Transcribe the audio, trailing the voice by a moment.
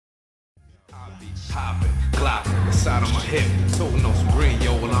Hopping, glopping, the side of my hip. Toting on some green,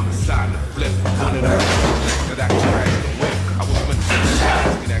 yo, while I'm inside the flip. One of the that I can drag the whip. I was winning some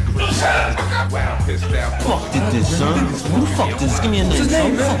shots, me that grip. Wow, pissed out. Fuck did this, son? Who the fuck did this? Give me a name,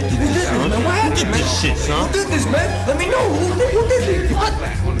 son. Who the fuck did this, son? Who did this shit, son? Who did this, man? Let me know. Who did this? What?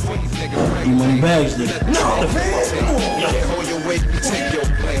 You money bags, nigga. No, man. Hold your weight, take your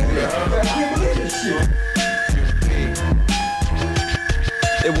plate. I can't believe this shit.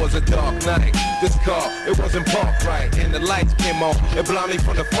 It was a dark night, this car, it wasn't parked right. And the lights came on, it blinded me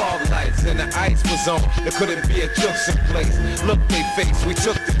from the fog lights. And the ice was on, there couldn't be a jukes in place. Look they face, we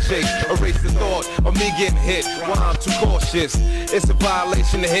took the chase. Erased the thought of me getting hit while I'm too cautious. It's a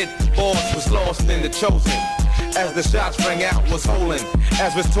violation to hit the boss, was lost in the chosen. As the shots rang out, was holding.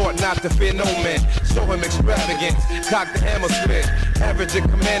 As was taught not to fear no man. Show him extravagance, cock the hammer spit. Average and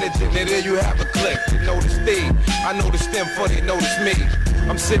commanded it, and there you have a click. You notice Steve, I noticed them before they noticed me.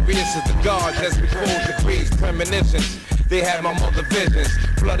 I'm serious as the guards as we close degrees, premonitions. They had my mother visions,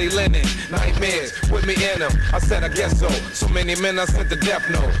 bloody linen, nightmares with me in them. I said I guess so. So many men I sent to death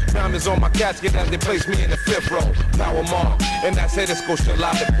note. Diamonds on my casket as they placed me in the fifth row. Power mark, and that's it. It's go shall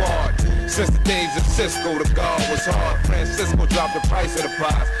I depart. Since the days of Cisco, the guard was hard. Francisco dropped the price of the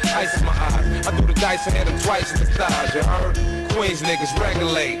prize. Ice in my eyes. I threw the dice and had him twice in the stars. You heard? Queens niggas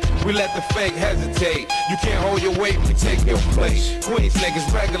regulate. We let the fake hesitate. You can't hold your weight, we take your place. Queens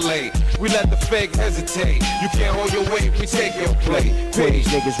niggas regulate. We let the fake hesitate. You can't hold your weight, we take your plate. Queens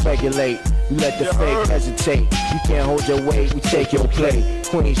niggas regulate. We let the fake hesitate. You can't hold your weight, we take your plate.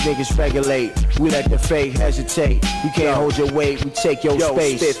 Queens niggas regulate. We let the fake hesitate. You can't hold your weight, we take your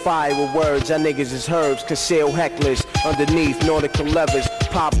space. Spit fire with words, y'all niggas is herbs. Conceal hecklers underneath nautical levers.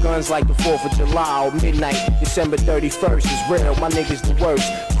 Pop guns like the 4th of July or midnight. December 31st is real, my niggas the worst.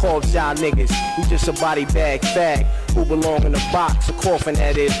 Call y'all niggas, we just a body bag fag who belong in a box, a coffin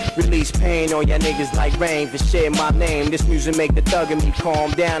that is. Release pain on y'all niggas like rain for share my name. This music make the thug in me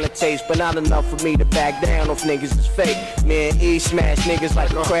calm down a taste, but not enough for me to back down off niggas is fake. Me and E smash niggas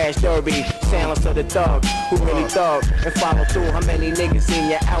like a crash derby. Silence of the thug, who really thug and follow through. How many niggas in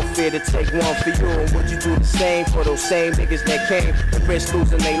your outfit to take one for you? And would you do the same for those same niggas that came and risk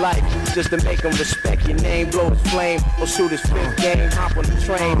losing their life just to make them respect your name? Blow his flame or shoot his fifth game. Hop on the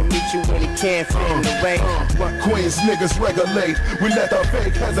train and meet you when he can't fit in the rain. Queens niggas regulate. We let the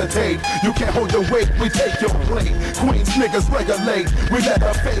fake hesitate. You can't hold your weight, we take your plate. Queens niggas regulate. We let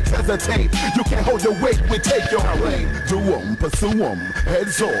the fake hesitate. You can't hold your weight, we take your plate. Do 'em, pursue 'em,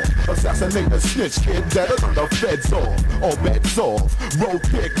 heads off. Assassinate the snitch kid that'll turn the feds off. All bets off. Roll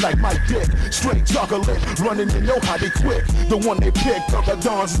thick like my dick. Straight chocolate, running in your hottie quick. The one they pick up, the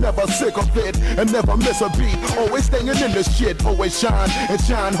dons never sick of it and never miss a beat. Always staying in the shit, always shine and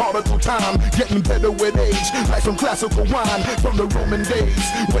shine harder through time. Getting better with age, like some classical wine from the Roman days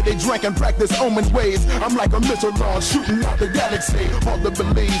where they drank and practiced omen ways. I'm like a missile launch shooting out the galaxy. Hard to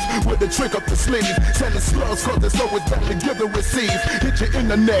believe with the trick up the sleeve. Sending slugs cause it's always better to give than receive. Hit you in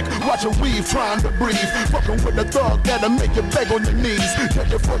the neck, watch you weave, trying to breathe. Fucking with the thug that'll make you beg on your knees. Get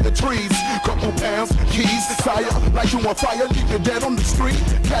you for the trees, couple pounds, keys, fire, like you on fire, leave you dead on the street.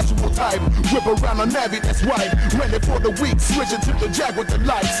 Casual type, whip around a navvy that's white. Ready for the weak, switching to the jack with the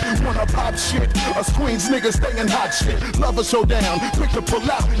lights. Wanna pop shit, us Queens niggas staying hot shit. Love a showdown, quick to pull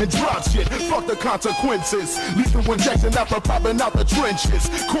out and drop shit. Fuck the consequences, lethal injection after popping out the trenches.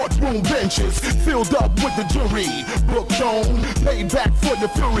 Courtroom benches, filled up with the jury. Booked on, paid back for your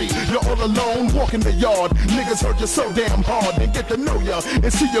fury. You're all alone, walking the yard. Niggas hurt you so damn hard, they get to know ya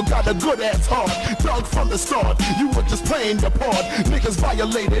and see you got a good ass heart. Dug from the start, you were just playing your part. Niggas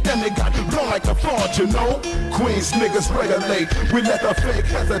violated and they got blown like a fart, you know? Queens niggas regulate, we let the fake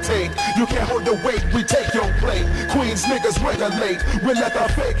hesitate. You can't hold the weight, we take your plate. Queens niggas regulate, we let the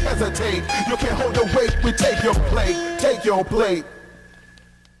fake hesitate. You can't hold the weight, we take your plate, take your plate.